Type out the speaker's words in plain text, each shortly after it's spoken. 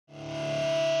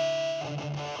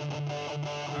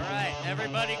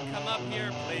Everybody come up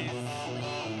here, please.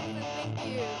 Please, thank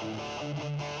you.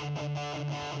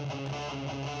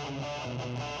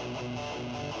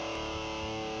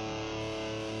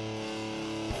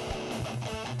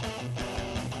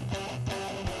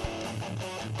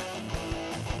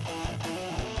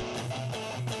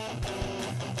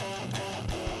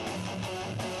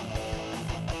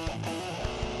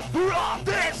 From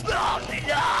this lonely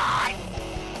night,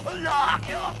 along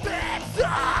your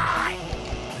bedside,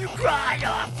 you cry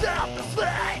yourself to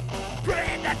sleep,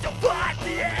 praying that you'll find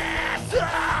the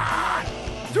answer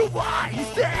to why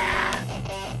he's dead.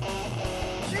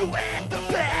 You hit the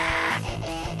bed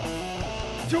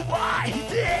to why he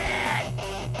did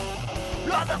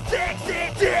all the things he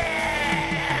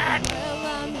did. Well,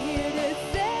 I'm here to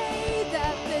say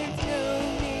that there's no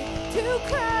need to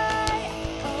cry.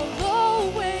 I'll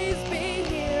always be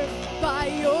here by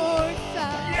your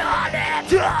side.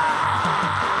 You're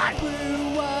done.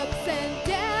 Through ups and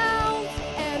downs,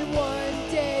 and one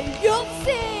day you'll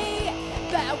see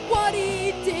that what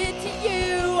he did to you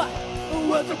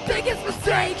Was the biggest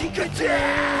mistake he could do.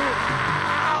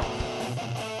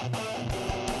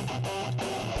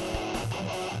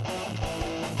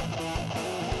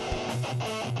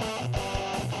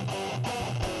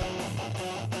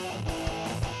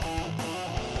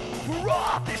 For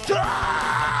all this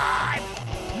time,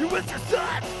 you and your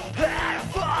sons had a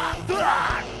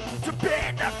father to be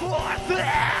there for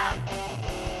them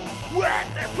when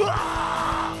they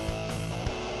fall,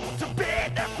 to be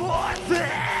there for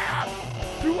them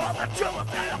through all the troubles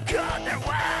that'll come their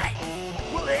way.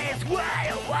 Well, he's way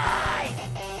away,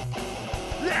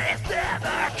 and it's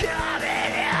never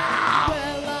coming out.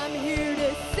 Well, I'm here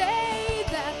to say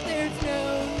that there's no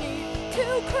need to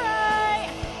cry.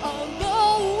 I'll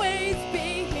always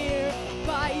be here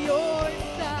by your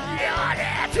side.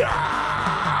 You're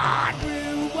done.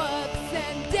 Through ups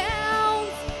and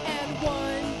downs, and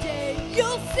one day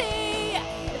you'll see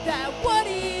that what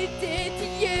he did to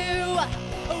you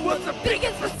Was the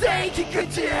biggest mistake he could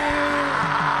do.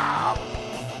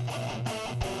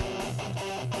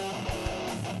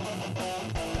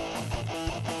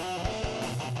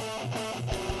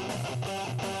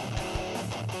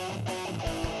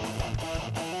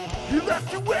 He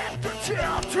left you with your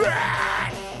children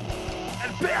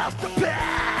and bills to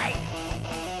pay.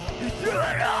 He threw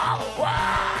it all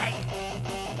away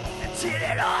and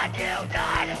cheated on you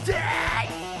night and day.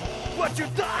 What you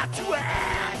thought you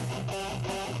had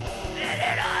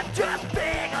ended up just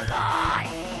being a lie.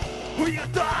 Who you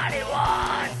thought he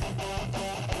was,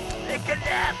 it could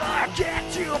never get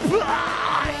you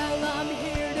by. Well, I'm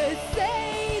here to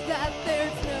say that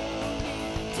there's no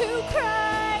need to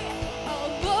cry.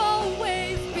 I'll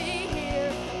always be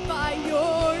here by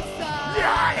your side.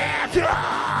 You're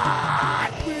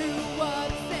done. Through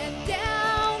ups and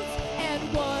downs, and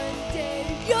one day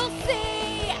you'll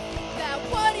see that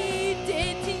what he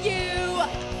did to you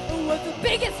was the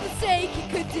biggest mistake he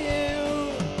could do.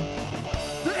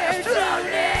 There's no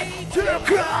need to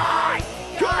cry,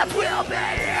 'cause we'll be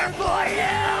here for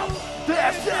you.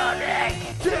 There's no need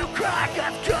to cry,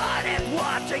 'cause God is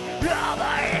watching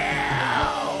over you.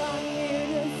 I'm here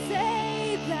to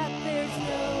say that there's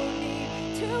no need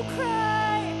to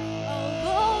cry. I'll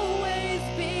always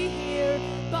be here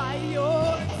by your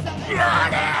side.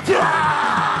 You're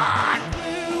done.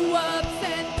 Through ups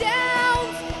and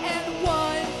downs, and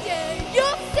one day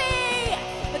you'll see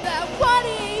that what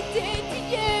he did to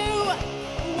you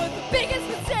was the biggest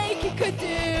mistake he could do.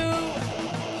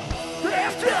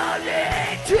 There's no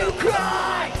need to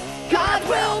cry, God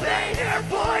will be here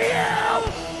for you.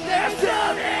 There's no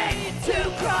need to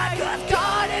cry, 'cause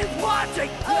God is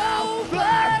watching over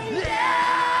you.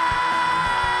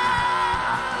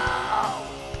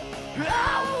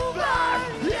 Over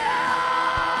you.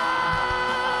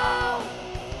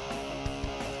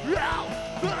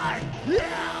 Over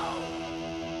you.